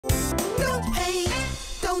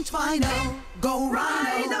Don't Rhino, go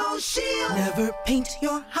Rhino Shield. Never paint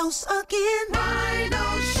your house again.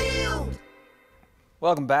 Rhino Shield.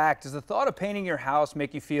 Welcome back. Does the thought of painting your house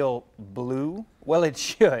make you feel blue? Well, it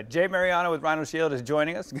should. Jay Mariano with Rhino Shield is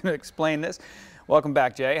joining us. He's going to explain this. Welcome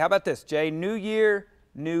back, Jay. How about this, Jay? New year,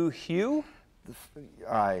 new hue?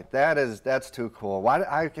 All right, that's too cool.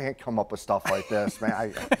 I can't come up with stuff like this,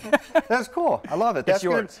 man. That's cool. I love it. That's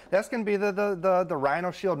yours. That's gonna be the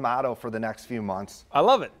Rhino Shield motto for the next few months. I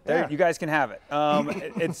love it. There, Yeah. you guys can have it.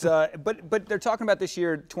 But they're talking about this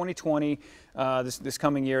year, 2020, this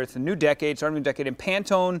coming year. It's a new decade, starting a new decade, and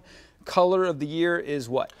Pantone color of the year is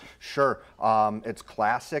what? Sure, it's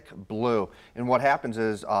classic blue. And what happens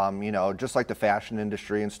is, you know, just like the fashion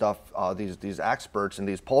industry and stuff, these experts and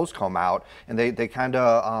these polls come out and they kind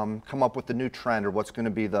of come up with the new trend or what's going to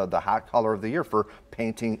be the hot color of the year for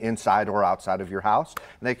painting inside or outside of your house.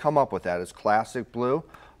 And they come up with that as classic blue.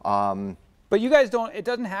 But you guys don't, it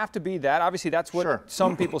doesn't have to be that. Obviously, that's what Sure.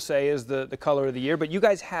 some people say is the color of the year, but you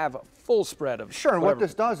guys have a full spread of Sure, and whatever. what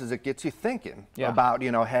this does is it gets you thinking Yeah. about,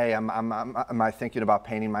 you know, hey, am I thinking about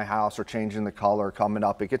painting my house or changing the color coming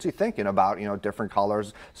up? It gets you thinking about, you know, different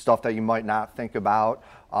colors, stuff that you might not think about.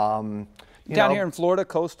 Down here in Florida,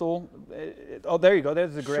 coastal. Oh, there you go.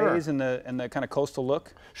 There's the grays Sure. and the kind of coastal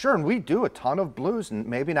look. Sure, and we do a ton of blues, and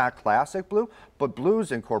maybe not classic blue, but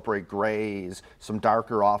blues incorporate grays, some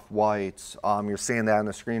darker off-whites. You're seeing that on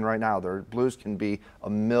the screen right now. Blues can be a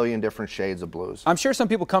million different shades of blues. I'm sure some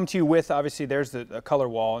people come to you with, obviously there's the color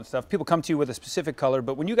wall and stuff. People come to you with a specific color,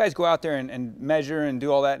 but when you guys go out there and measure and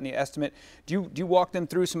do all that in the estimate, do you walk them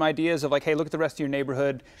through some ideas of like, hey, look at the rest of your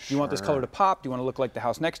neighborhood. Do you want this color to pop? Do you want to look like the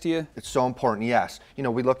house next to you? It's so important, yes. You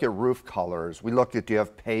know, we look at roof colors. We look at, do you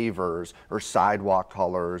have pavers or sidewalk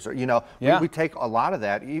colors? Or, you know, we take a lot of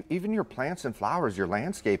that. Even your plants and flowers, your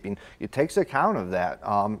landscaping, it takes account of that,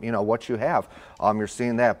 you know, what you have. You're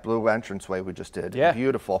seeing that blue entranceway we just did. Yeah.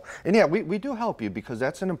 Beautiful. And yeah, we do help you because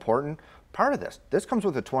that's an important part of this. This comes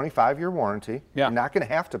with a 25-year warranty. Yeah. You're not going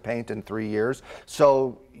to have to paint in 3 years.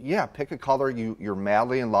 So yeah, pick a color you're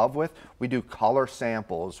madly in love with. We do color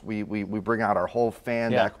samples. We bring out our whole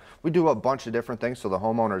fan deck. We do a bunch of different things so the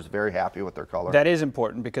homeowner is very happy with their color. That is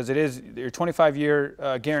important because it is your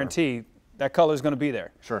 25-year guarantee. Sure. That color is going to be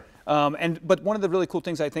there. Sure. But one of the really cool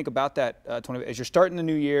things I think about that, as you're starting the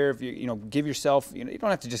new year, if you know, give yourself, you don't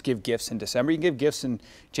have to just give gifts in December. You can give gifts in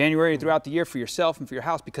January throughout the year for yourself and for your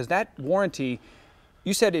house because that warranty,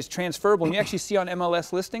 you said, is transferable, and you actually see on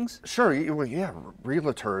MLS listings? Sure, yeah,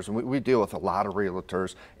 realtors, and we deal with a lot of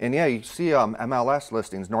realtors. And yeah, you see MLS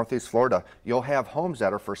listings, Northeast Florida, you'll have homes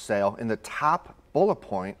that are for sale, and the top bullet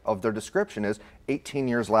point of their description is 18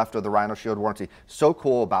 years left of the Rhino Shield warranty. So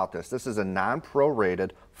cool about this. This is a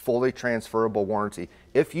non-prorated, fully transferable warranty.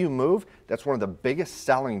 If you move, that's one of the biggest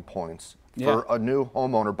selling points for a new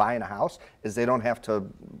homeowner buying a house is they don't have to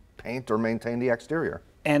paint or maintain the exterior.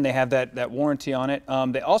 And they have that warranty on it.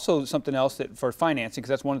 They also, something else that for financing, because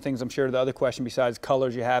that's one of the things I'm sure the other question besides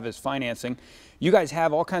colors you have is financing. You guys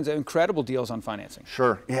have all kinds of incredible deals on financing.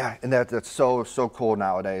 Sure, yeah, and that's so cool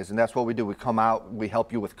nowadays. And that's what we do. We come out, we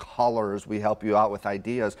help you with colors, we help you out with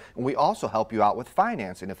ideas, and we also help you out with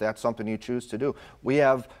financing if that's something you choose to do. We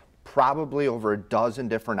have probably over a dozen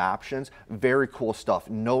different options. Very cool stuff.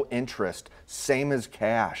 No interest, same as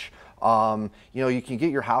cash. You know, you can get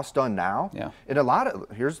your house done now. Yeah. And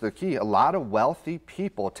here's the key, a lot of wealthy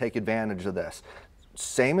people take advantage of this.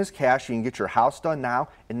 Same as cash, you can get your house done now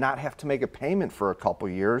and not have to make a payment for a couple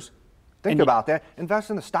years. Think about that. Invest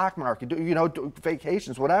in the stock market, do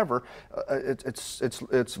vacations, whatever.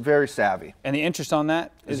 It's very savvy. And the interest on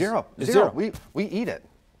that is zero. We eat it.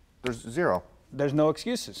 There's zero. There's no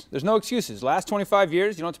excuses. There's no excuses. Last 25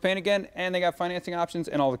 years, you don't have to pay it again, and they got financing options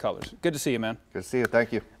and all the colors. Good to see you, man. Good to see you.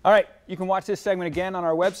 Thank you. All right, you can watch this segment again on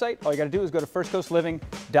our website. All you got to do is go to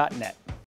firstcoastliving.net.